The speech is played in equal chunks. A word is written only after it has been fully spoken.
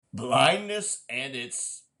Blindness and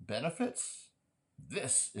its benefits?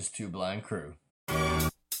 This is Two Blind Crew.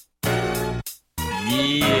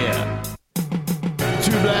 Yeah.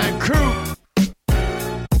 Two Blind Crew.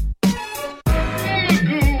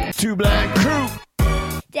 Two Blind Crew.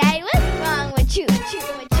 Daddy, what's wrong with you?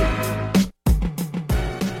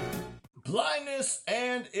 Blindness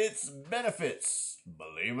and its benefits.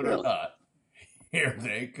 Believe it or not. Here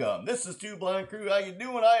they come. This is Two Blind Crew. How you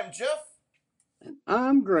doing? I am Jeff.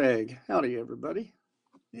 I'm Greg. Howdy, everybody.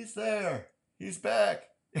 He's there. He's back.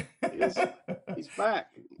 He's back.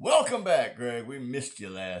 Welcome back, Greg. We missed you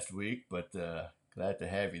last week, but glad to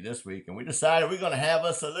have you this week. And we decided we're going to have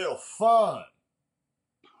us a little fun.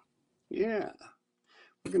 Yeah.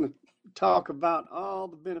 We're going to talk about all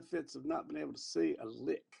the benefits of not being able to see a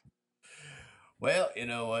lick. Well, you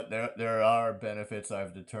know what? There are benefits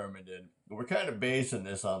I've determined, and we're kind of basing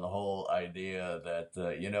this on the whole idea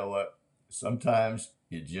that, you know what? Sometimes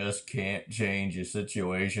you just can't change your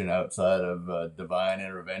situation outside of divine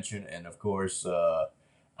intervention. And of course,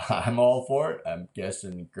 I'm all for it. I'm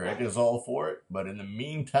guessing Greg is all for it. But in the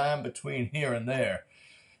meantime, between here and there,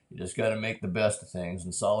 you just got to make the best of things.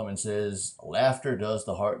 And Solomon says, laughter does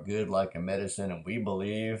the heart good like a medicine. And we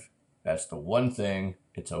believe that's the one thing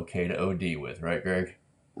it's okay to OD with. Right, Greg?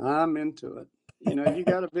 I'm into it. You know, you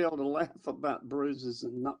got to be able to laugh about bruises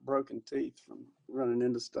and not broken teeth from running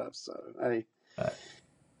into stuff. So, hey.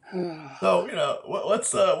 So, you know,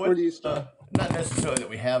 where do you start? Not necessarily that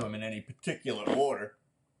we have them in any particular order.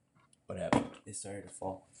 What happened? They started to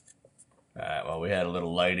fall. All right, well, we had a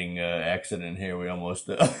little lighting accident here. We almost,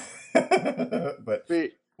 but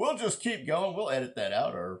we'll just keep going. We'll edit that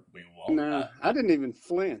out, or we won't. No, I didn't even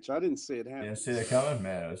flinch. I didn't see it happen. You didn't see that coming?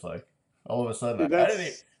 Man, it was like all of a sudden. Dude,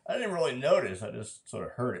 I didn't really notice. I just sort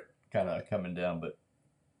of heard it kind of coming down. But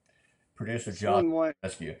producer John,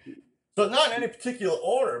 rescue. So not in any particular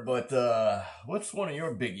order, but what's one of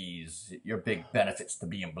your biggies? Your big benefits to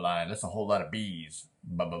being blind? That's a whole lot of B's.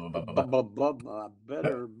 I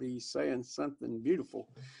better be saying something beautiful.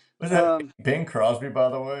 Was that Bing Crosby, by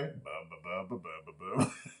the way?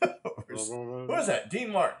 What is that? Dean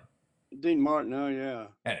Martin. Dean Martin. Oh yeah.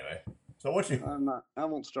 Anyway, so what's your? I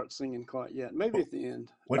won't start singing quite yet. Maybe at the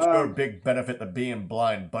end. What's your big benefit to being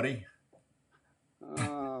blind, buddy?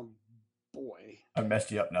 Boy. I messed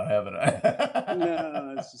you up now, haven't I?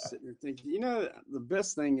 No, I was just sitting here thinking. You know, the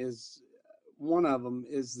best thing is, one of them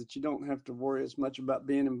is that you don't have to worry as much about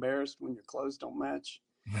being embarrassed when your clothes don't match.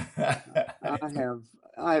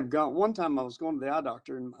 I have gone, one time I was going to the eye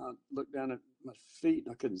doctor and I looked down at my feet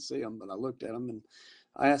and I couldn't see them, but I looked at them and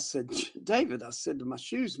I said, David, I said, do my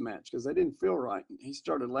shoes match? Because they didn't feel right. And he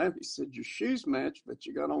started laughing. He said, your shoes match, but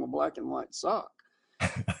you got on a black and white sock.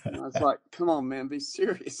 And I was like, come on, man, be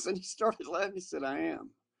serious. And he started laughing. He said, I am.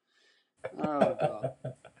 Oh, God.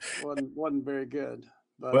 Wasn't very good.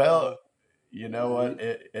 But, well, you know what?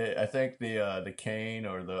 I think the cane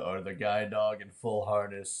or the guide dog in full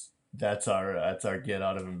harness, that's our get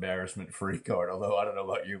out of embarrassment free card. Although I don't know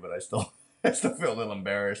about you, but I still feel a little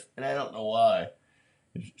embarrassed, and I don't know why.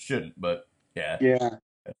 It shouldn't, but yeah. Yeah.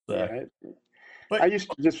 But I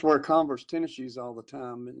used to just wear Converse tennis shoes all the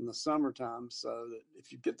time in the summertime, so that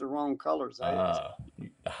if you get the wrong colors, the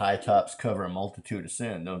high tops cover a multitude of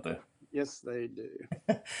sin, don't they? Yes, they do.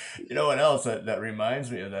 You know what else? That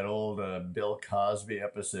reminds me of that old Bill Cosby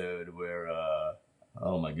episode where,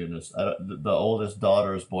 oh my goodness, the oldest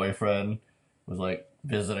daughter's boyfriend was like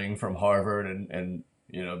visiting from Harvard, and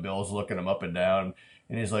you know, Bill's looking him up and down,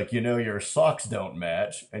 and he's like, you know, your socks don't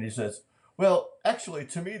match, and he says, well, actually,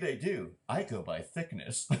 to me they do. I go by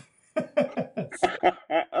thickness.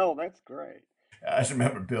 Oh, that's great. I just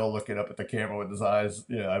remember Bill looking up at the camera with his eyes,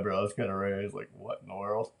 eyebrows kind of raised, like, what in the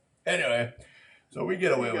world? Anyway, so we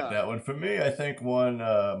get away with that one. For me, I think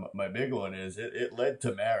my big one is it led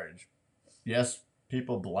to marriage. Yes,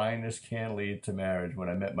 blindness can lead to marriage. When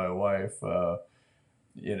I met my wife, I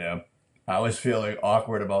was feeling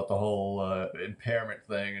awkward about the whole impairment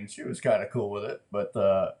thing, and she was kind of cool with it. But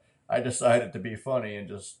I decided to be funny and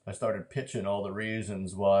I started pitching all the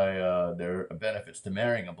reasons why there are benefits to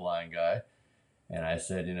marrying a blind guy. And I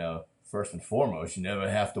said, first and foremost, you never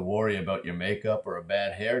have to worry about your makeup or a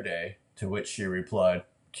bad hair day. To which she replied,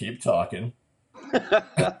 keep talking.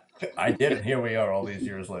 I did it. Here we are all these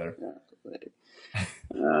years later.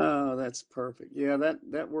 Oh, that's perfect. Yeah,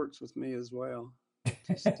 that works with me as well.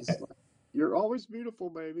 Just like, you're always beautiful,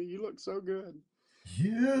 baby. You look so good.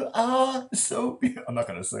 You are so beautiful. I'm not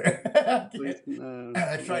going to say it. No,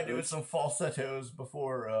 I tried doing some falsettos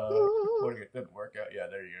before recording. It didn't work out. Yeah,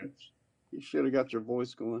 there you go. You should have got your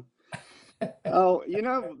voice going. Oh,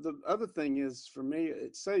 the other thing is, for me,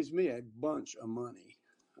 it saves me a bunch of money.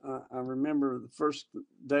 I remember the first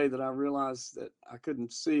day that I realized that I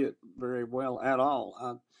couldn't see it very well at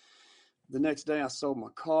all. The next day I sold my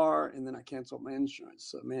car and then I canceled my insurance.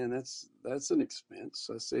 So man, that's an expense.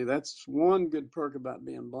 So see, that's one good perk about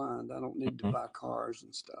being blind. I don't need to Mhm. buy cars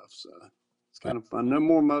and stuff. So it's kind of fun. No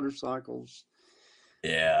more motorcycles.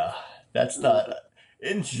 Yeah, that's Uh, not.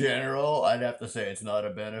 In general, I'd have to say it's not a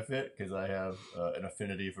benefit because I have an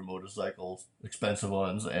affinity for motorcycles, expensive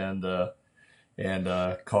ones, and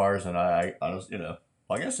cars, and I honestly,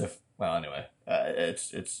 I guess if well, anyway,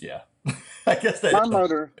 it's yeah, I guess that my is a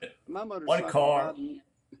motor, benefit. my One motorcycle car, riding,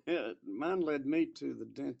 yeah, mine led me to the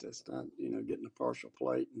dentist. Getting a partial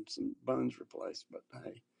plate and some bones replaced. But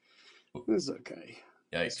hey, it's okay.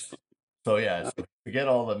 It's yikes. fun. So yeah, I, so forget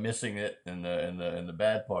all the missing it and the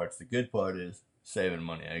bad parts. The good part is saving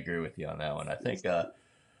money. I agree with you on that one. I think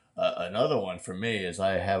another one for me is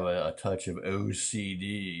I have a touch of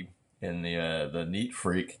OCD in the neat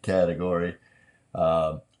freak category,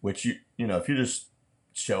 which if you just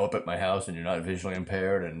show up at my house and you're not visually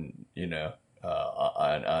impaired and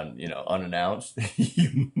unannounced,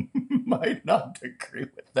 you might not agree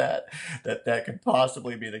with that could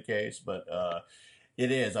possibly be the case, but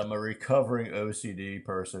it is. I'm a recovering OCD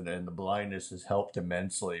person, and the blindness has helped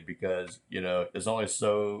immensely because there's only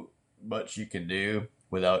so much you can do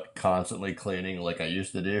without constantly cleaning like I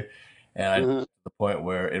used to do, and I to uh, the point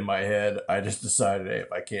where in my head I just decided, hey,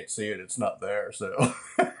 if I can't see it, it's not there. So,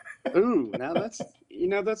 Ooh, now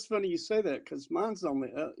that's funny you say that because mine's on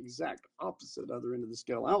the exact opposite other end of the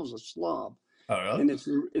scale. I was a slob, I don't know. and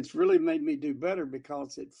it's really made me do better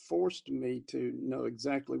because it forced me to know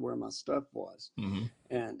exactly where my stuff was, Hmm.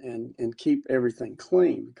 and keep everything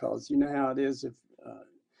clean because you know how it is if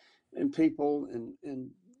and people and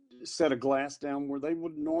set a glass down where they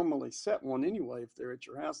would normally set one anyway if they're at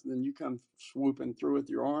your house, and then you come swooping through with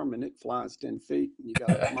your arm and it flies 10 feet, and you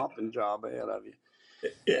got a mopping job ahead of you.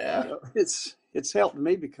 Yeah. So it's helped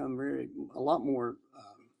me become a lot more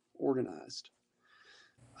organized.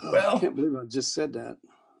 Oh, I Well, can't believe I just said that.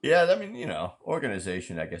 yeah. I mean,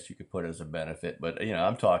 organization. I guess you could put as a benefit, but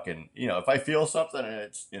I'm talking. If I feel something and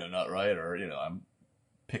it's not right, or I'm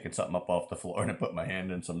picking something up off the floor and I put my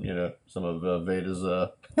hand in some of Veda's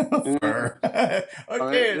Uh, fur.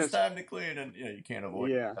 Okay, it's that's time to clean, and you can't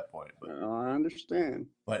avoid it yeah. at that point. But I understand.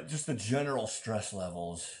 just the general stress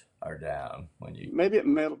levels are down when you. Maybe it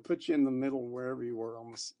metal put you in the middle wherever you were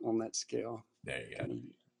on that scale. There you go. Kind of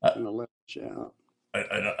Uh, kind of left you out.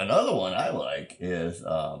 Another one I like is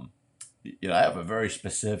I have a very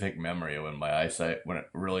specific memory of when my eyesight when it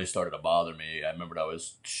really started to bother me. I remembered I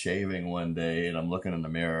was shaving one day and I'm looking in the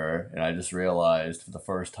mirror and I just realized for the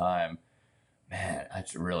first time, man,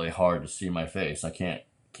 it's really hard to see my face. I can't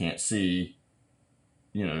see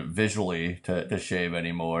visually to shave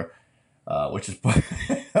anymore, which is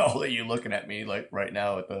all of you looking at me like right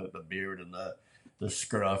now with the beard and the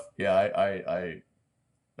scruff. Yeah, I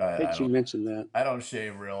Hate you don't mentioned that. I don't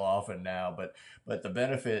shave real often now, but the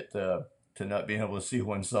benefit to not being able to see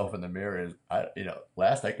oneself in the mirror is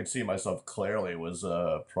last I could see myself clearly was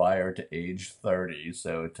prior to age 30.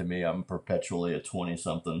 So to me, I'm perpetually a 20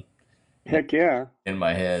 something. Heck yeah. In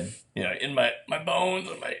my head, in my bones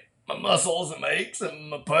and my muscles and my aches and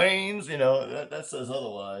my pains, that says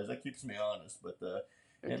otherwise. That keeps me honest. But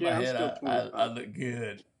Heck in my yeah, I'm head, still I 25. look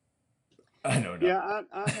good. I know not. Yeah,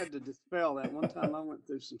 I had to dispel that. One time I went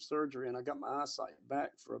through some surgery and I got my eyesight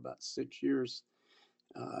back for about 6 years.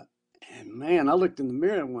 Uh, and man, I looked in the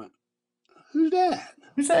mirror and went, "Who's that?"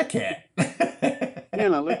 Who's that cat? Yeah,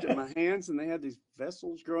 and I looked at my hands and they had these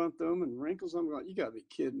vessels growing through them and wrinkles. I'm going, "You got to be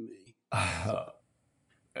kidding me." So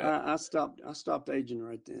I stopped aging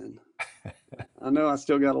right then. I know I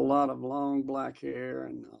still got a lot of long black hair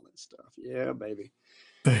and all that stuff. Yeah, baby.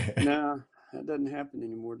 No, that doesn't happen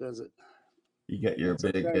anymore, does it? You got your That's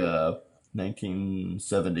big okay.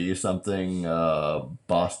 1970 something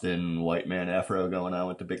Boston white man afro going on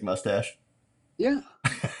with the big mustache. Yeah,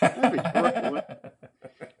 that'd be great.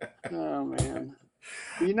 Oh man,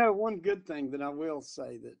 one good thing that I will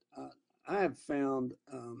say that I have found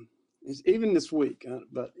is even this week,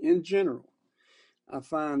 but in general, I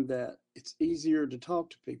find that it's easier to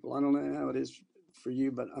talk to people. I don't know how it is for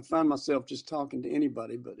you, but I find myself just talking to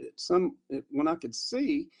anybody. But when I could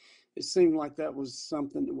see, it seemed like that was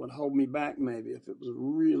something that would hold me back. Maybe if it was a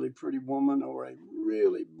really pretty woman or a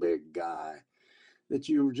really big guy that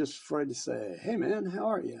you were just afraid to say, "Hey man, how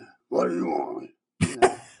are you? What do you want?" You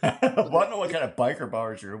know. Well, I don't But know what kind of biker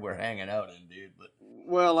bars we're hanging out in, dude.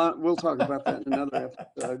 well, we'll talk about that in another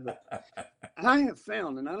episode. But I have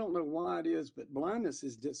found, and I don't know why it is, but blindness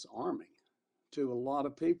is disarming. to a lot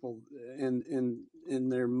of people in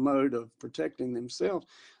their mode of protecting themselves.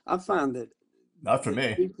 I find Not for that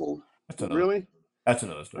me. people That's another. really, That's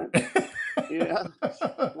another story. that, yeah,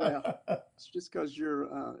 well, it's just because you're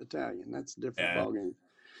Italian. That's a different Yeah. ballgame.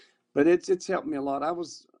 But it's helped me a lot. I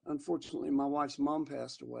was unfortunately my wife's mom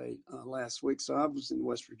passed away last week, so I was in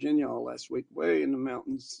West Virginia all last week, way in the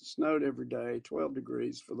mountains. It snowed every day, 12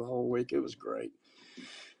 degrees for the whole week. It was great.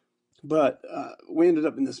 But we ended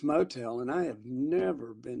up in this motel, and I have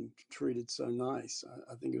never been treated so nice.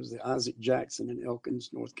 I think it was the Isaac Jackson in Elkins,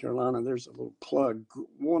 North Carolina. There's a little plug,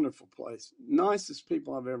 wonderful place, nicest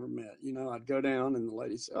people I've ever met. You know, I'd go down, and the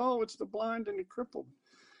lady said, "Oh, it's the blind and the crippled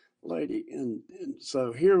lady," and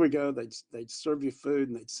so here we go. They'd serve you food,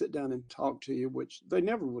 and they'd sit down and talk to you, which they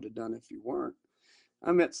never would have done if you weren't.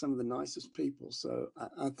 I met some of the nicest people, so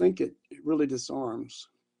I think it really disarms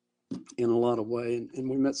in a lot of way. And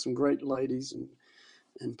we met some great ladies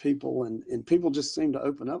and people, and people just seem to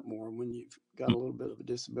open up more when you've got a little bit of a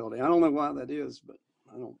disability. I don't know why that is, but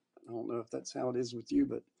I don't I don't know if that's how it is with you,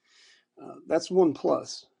 but that's one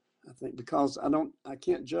plus, I think, because I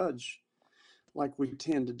can't judge like we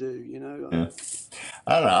tend to do, you know. Yeah.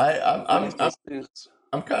 I don't know. It makes no sense.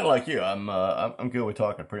 I'm kind of like you. I'm good with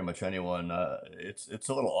talking to pretty much anyone. It's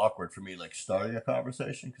a little awkward for me, like starting a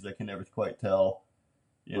conversation because I can never quite tell,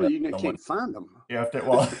 Well, you someone can't find them. you have to.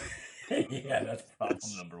 Well, yeah, that's problem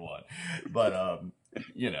number one. But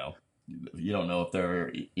you know, you don't know if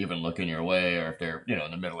they're even looking your way or if they're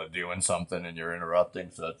in the middle of doing something and you're interrupting.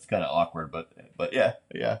 So it's kind of awkward. But yeah.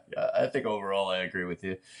 I think overall I agree with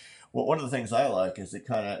you. Well, one of the things I like is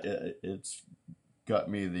it's got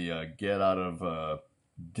me the get out of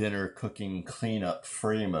dinner cooking cleanup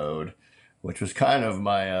free mode, which was kind of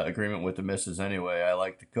my agreement with the missus anyway. I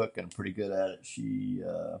like to cook and I'm pretty good at it. She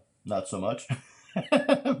not so much,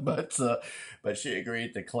 but she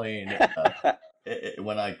agreed to clean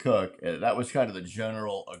when I cook. That was kind of the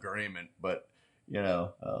general agreement. But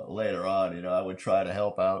later on, I would try to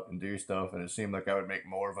help out and do stuff, and it seemed like I would make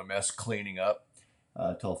more of a mess cleaning up.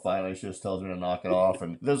 Till finally she just tells me to knock it off.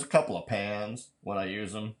 And there's a couple of pans when I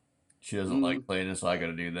use them. She doesn't like Mm. cleaning, so I got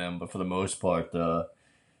to do them. But for the most part, the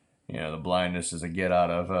blindness is a get out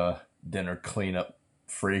of dinner cleanup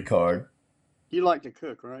free card. You like to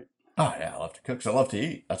cook, right? Oh yeah, I love to cook. So I love to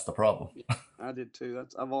eat. That's the problem. I did too.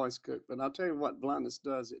 I've always cooked, but I'll tell you what blindness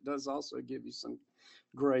does. It does also give you some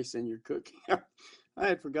grace in your cooking. I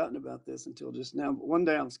had forgotten about this until just now. But one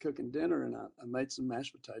day I was cooking dinner and I made some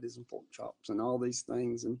mashed potatoes and pork chops and all these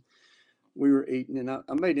things, and we were eating. And I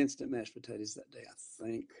made instant mashed potatoes that day, I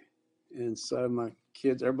think. And so my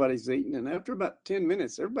kids, everybody's eating, and after about 10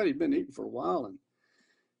 minutes, everybody'd been eating for a while,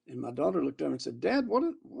 and my daughter looked over and said, "Dad, what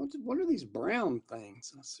are these brown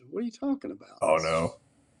things?" I said, "What are you talking about?" Oh no.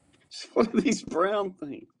 What are these brown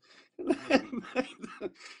things? And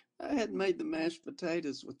I had made the mashed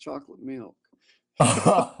potatoes with chocolate milk.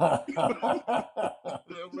 Was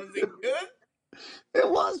it good? It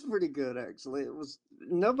was pretty good, actually. It was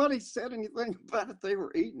nobody said anything about it. They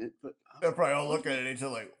were eating it, but They're probably all looking at each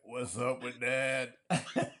other like, "What's up with Dad?"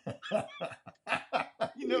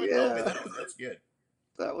 You never told me yeah, that. That's good.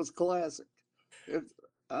 that was classic. It,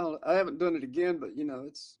 I haven't done it again, but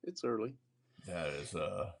it's early.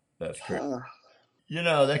 That's crazy.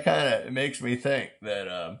 Uh, That kind of makes me think that,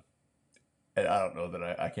 and I don't know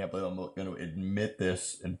that I can't believe I'm going to admit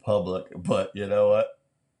this in public, but you know what?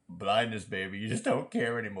 Blindness, baby. You just don't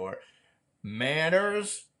care anymore.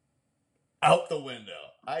 Manners out the window.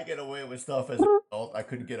 I get away with stuff as an adult I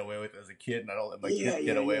couldn't get away with as a kid, and I don't let my kids yeah,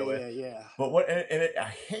 get yeah, away yeah, with. yeah, yeah. But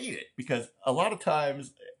I hate it because a lot of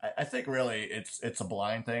times I think really it's a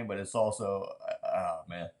blind thing, but it's also oh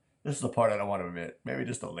man, this is the part I don't want to admit. Maybe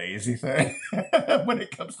just a lazy thing when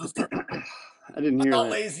it comes to certain. I didn't hear Not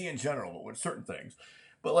that. lazy in general, but with certain things.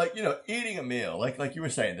 But eating a meal, like you were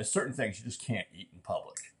saying, there's certain things you just can't eat in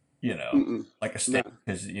public. Mm-mm, Like a no. steak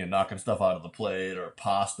because knocking stuff out of the plate or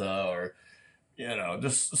pasta or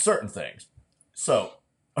just certain things. So,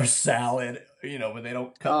 or salad, when they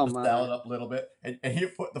don't cut Oh the my. salad up a little bit and you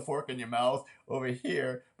put the fork in your mouth over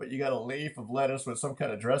here, but you got a leaf of lettuce with some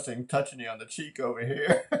kind of dressing touching you on the cheek over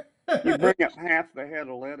here. You bring up half the head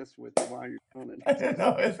of lettuce with you while you're doing I it.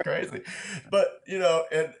 know, it's crazy. But,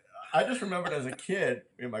 and I just remembered as a kid,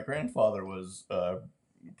 my grandfather was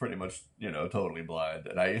pretty much, totally blind.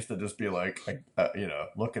 And I used to just be like,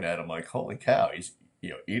 looking at him like, holy cow, he's,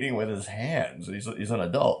 eating with his hands. He's an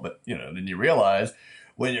adult. But, then you realize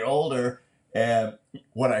when you're older, and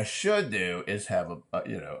what I should do is have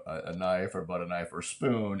a knife or butter knife or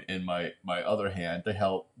spoon in my other hand to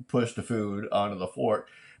help push the food onto the fork.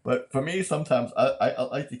 But for me, sometimes I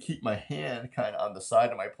like to keep my hand kind of on the side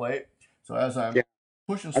of my plate. So So as Yeah, I'm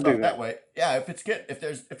pushing I do stuff that. that way, yeah, if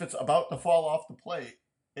it's about to fall off the plate,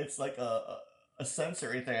 it's like a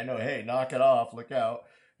sensory thing. I know, hey, knock it off, look out,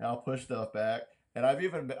 and I'll push stuff back. And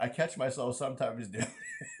I catch myself sometimes doing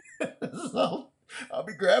so I'll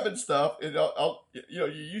be grabbing stuff, and you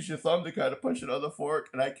use your thumb to kind of push it on the fork,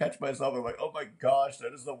 and I catch myself. I'm like, oh my gosh,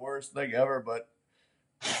 that is the worst thing ever. But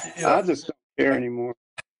you know, I just don't care like anymore.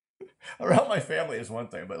 around my family is one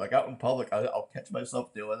thing, but like out in public, I'll catch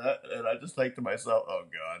myself doing that, and I just think to myself, oh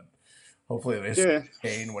god, hopefully they saw Yeah,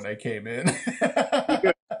 pain when I came in. you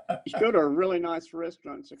go you go to a really nice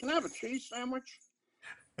restaurant and say, "Can I have a cheese sandwich?"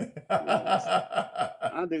 Yeah,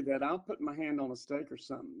 I do that. I'll put my hand on a steak or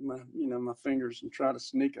something, my fingers, and try to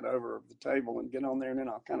sneak it over the table and get on there, and then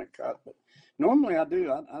I'll kind of cut. But normally I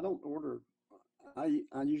do. I don't order.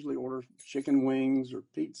 I usually order chicken wings or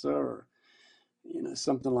pizza or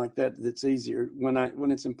something like that. That's easier when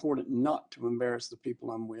it's important not to embarrass the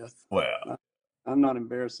people I'm with. Well, I, I'm not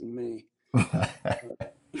embarrassing me. we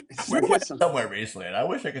I went guess I'm. somewhere recently, and I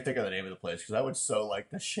wish I could think of the name of the place because I would so like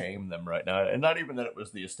to shame them right now. And not even that it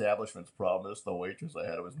was the establishment's problem; it's the waitress I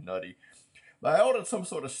had. It was nutty. But I ordered some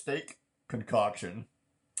sort of steak concoction,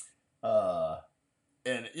 uh,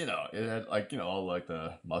 and it had like all like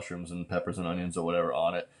the mushrooms and peppers and onions or whatever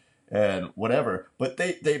on it, and whatever. But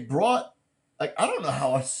they brought like I don't know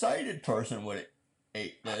how a sighted person would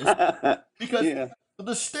eat this because Yeah,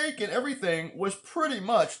 the steak and everything was pretty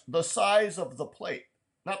much the size of the plate.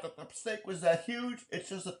 Not that the steak was that huge; it's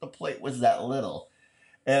just that the plate was that little.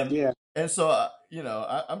 And yeah. so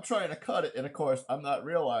I'm trying to cut it, and of course I'm not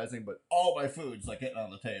realizing, but all my food's like hitting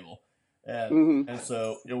on the table, and Hmm.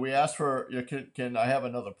 so we asked for can I have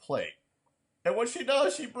another plate? And what she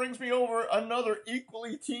does, she brings me over another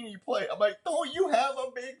equally teeny plate. I'm like, oh, you have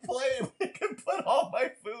a big plate. We can put all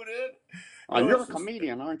my food in. It You're was a just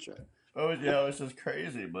comedian, aren't you? it was just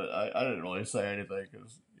crazy, but I didn't really say anything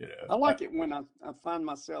because I like it when I find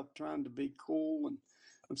myself trying to be cool and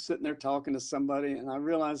I'm sitting there talking to somebody and I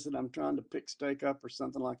realize that I'm trying to pick steak up or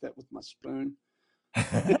something like that with my spoon.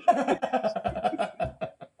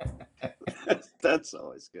 That's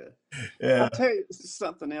always good. yeah. I'll tell you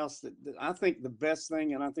something else that I think the best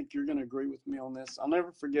thing, and I think you're going to agree with me on this. I'll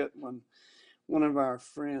never forget when one of our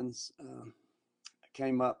friends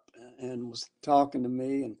came up and was talking to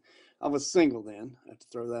me, and I was single then. I have to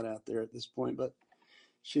throw that out there at this point, but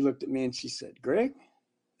she looked at me and she said, "Greg,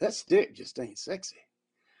 that stick just ain't sexy."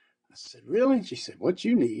 I said, "Really?" She said, "What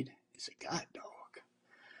you need is a guide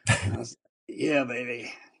dog." And I was like, "Yeah,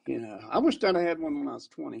 baby." I wished I'd have had one when I was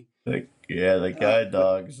 20. The guide But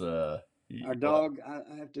dogs. our dog, I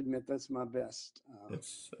have to admit, that's my best.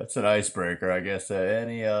 That's an icebreaker, I guess.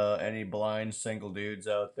 Any blind single dudes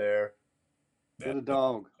out there? Get That's a the way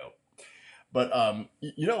dog. to go. But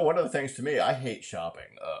one of the things to me, I hate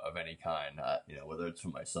shopping of any kind. Whether it's for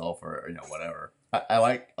myself or whatever. I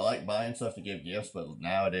like buying stuff to give gifts, but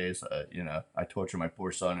nowadays, I torture my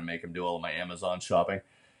poor son and make him do all of my Amazon shopping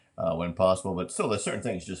when possible. But still, there's certain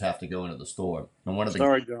things you just have to go into the store. And one of the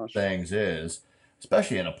Sorry, Josh. things is,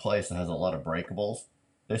 especially in a place that has a lot of breakables,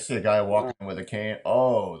 they see a guy Uh, walking in with a cane.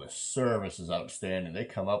 Oh, the service is outstanding. They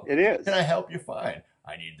come up, it can I is. help you find?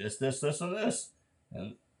 I need this, and this.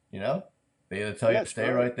 And, you know, they either tell you to That's stay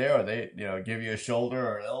right. right there or they, give you a shoulder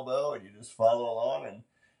or an elbow and you just follow along. And,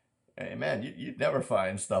 hey, man, you'd never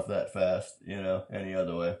find stuff that fast, any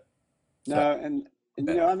other way. So, No, and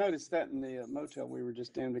I noticed that in the motel we were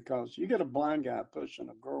just in because you get a blind guy pushing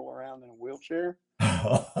a girl around in a wheelchair.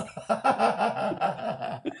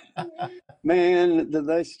 Man, did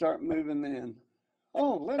they start moving then?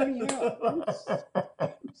 Oh, let me help.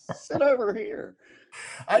 Sit over here.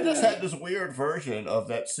 I just Yeah. had this weird version of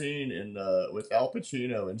that scene in with Al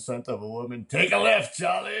Pacino in Scent of a Woman. Take a left,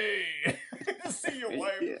 Charlie. See your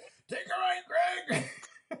wife. Yeah. Take a right, Greg.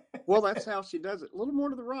 Well, that's how she does it. A little more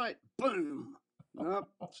to the right. Boom. Nope.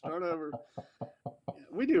 Start over. Yeah,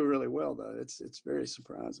 we do really well though. It's very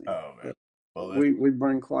surprising. Oh man. But Well, we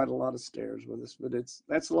bring quite a lot of stairs with us, but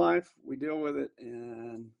that's life. We deal with it,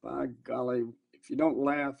 and by golly, if you don't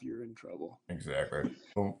laugh, you're in trouble. exactly.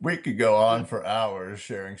 Well, we could go on for hours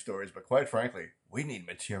sharing stories, but quite frankly, we need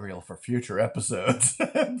material for future episodes.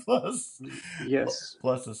 plus, Yes.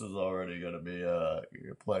 plus, this is already going to be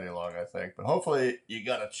plenty long, I think. But hopefully, you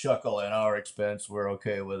got a chuckle at our expense. We're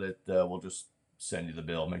okay with it. We'll just send you the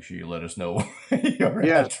bill. Make sure you let us know your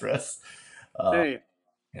Yeah. address. Uh, Hey,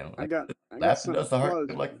 I like got laughter something does to the heart close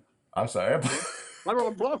good. Like, on. I'm sorry. Yeah. Blah, blah,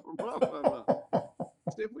 blah, blah, blah, blah.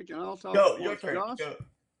 See if we can all talk at Go, your once. turn. Go.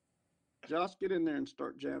 Josh, get in there and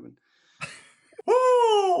start jabbing. Woo!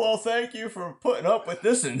 Well, thank you for putting up with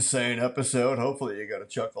this insane episode. Hopefully you got a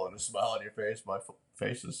chuckle and a smile on your face. My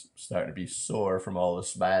face is starting to be sore from all the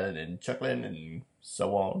smiling and chuckling and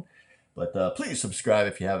so on. But please subscribe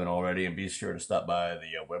if you haven't already, and be sure to stop by the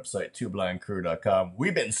website, twoblindcrew.com.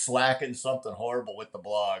 We've been slacking something horrible with the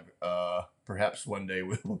blog. Perhaps one day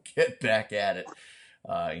we will get back at it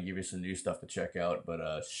and give you some new stuff to check out.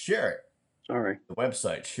 But share it. Sorry. The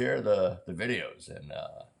website, share the videos, and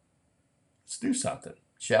let's do something,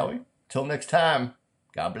 shall we? Till next time,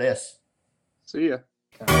 God bless. See ya.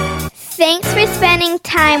 Thanks for spending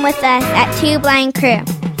time with us at Two Blind Crew.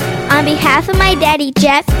 On behalf of my daddy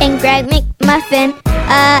Jeff and Greg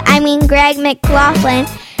Greg McLaughlin,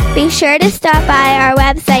 be sure to stop by our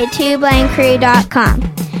website, twoblindcrew.com.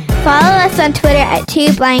 Follow us on Twitter at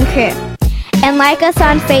Two Blind Crew, and like us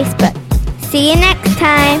on Facebook. See you next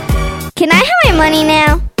time. Can I have my money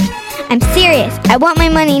now? I'm serious. I want my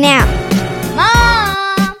money now. Mom!